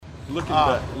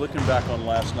Looking back on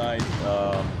last night,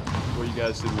 where you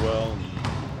guys did well, and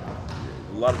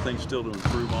a lot of things still to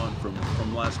improve on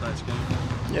from last night's game.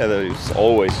 Yeah, there is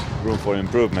always room for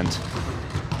improvement,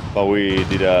 but we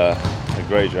did a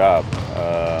great job.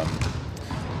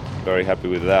 Very happy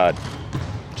with that.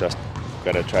 Just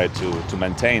gotta try to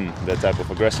maintain that type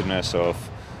of aggressiveness of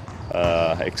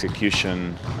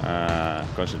execution,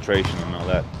 concentration, and all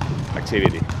that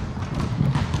activity.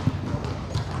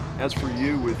 As for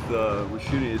you with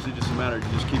shooting, is it just a matter of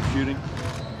you just keep shooting?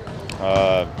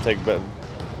 Take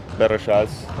better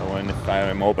shots. When if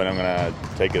I'm open, I'm gonna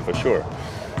take it for sure.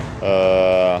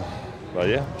 But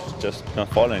yeah, just not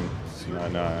falling. It's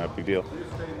not a big deal.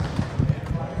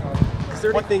 Is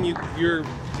there anything your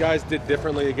guys did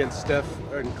differently against Steph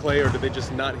and Clay, or did they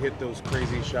just not hit those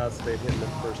crazy shots they hit in the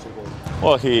first two games?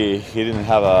 Well, he didn't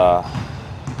have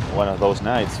one of those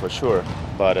nights for sure,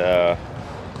 but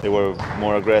they were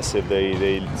more aggressive.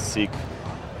 They seek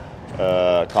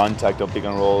contact on pick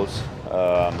and rolls.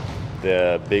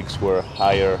 The bigs were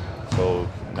higher, so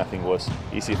nothing was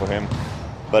easy for him.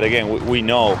 But again, we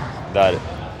know that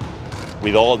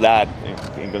with all that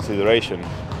in consideration,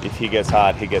 if he gets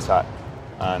hot, he gets hot,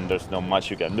 and there's not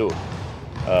much you can do.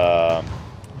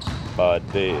 But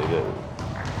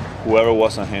whoever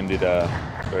was on him did a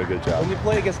very good job. When you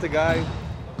play against a guy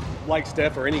like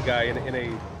Steph or any guy in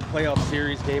a playoff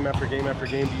series, game after game after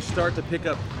game, do you start to pick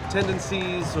up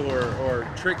tendencies or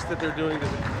tricks that they're doing? Do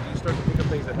you start to pick up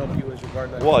things that help you as you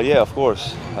guard that? Well, yeah, of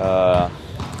course.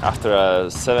 After a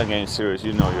 7-game series,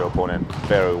 you know your opponent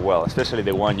very well, especially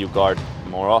the one you guard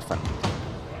more often.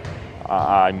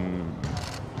 I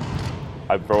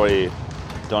probably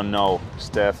don't know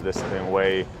Steph the same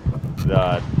way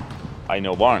that I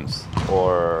know Barnes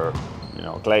or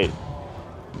Clay,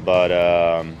 but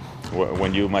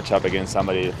when you match up against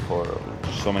somebody for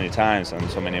so many times and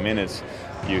so many minutes,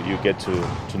 you get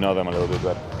to know them a little bit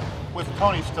better. With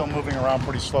Tony still moving around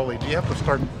pretty slowly, do you have to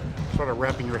start sort of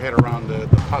wrapping your head around the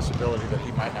possibility that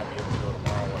he might not be able to go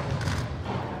tomorrow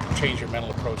and change your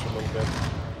mental approach a little bit?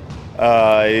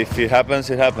 If it happens,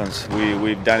 it happens.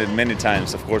 We've done it many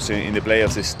times. Of course, in the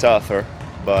playoffs it's tougher,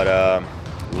 but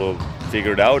we'll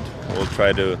figure it out. We'll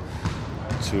try to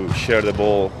share the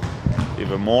ball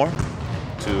even more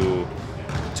to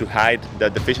hide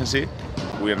that deficiency.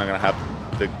 We're not going to have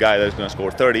the guy that's going to score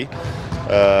 30,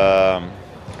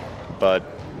 but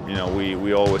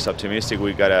we're always optimistic.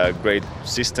 We got a great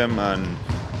system, and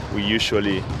we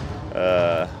usually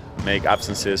make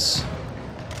absences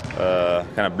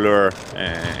kind of blur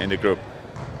in the group.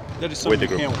 That is something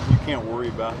you can't worry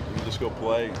about. You just go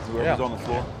play whoever's on the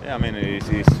floor. Yeah, I mean,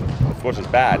 of course it's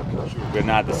bad. We're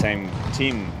not the same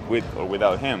team with or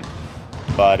without him.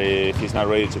 But if he's not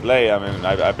ready to play, I mean,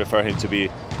 I prefer him to be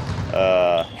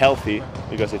healthy,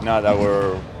 because if not,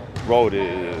 our road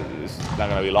is not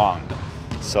going to be long.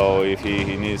 So if he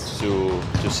needs to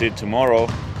sit tomorrow,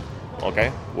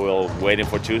 okay, we'll wait him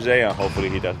for Tuesday, and hopefully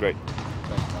he does great.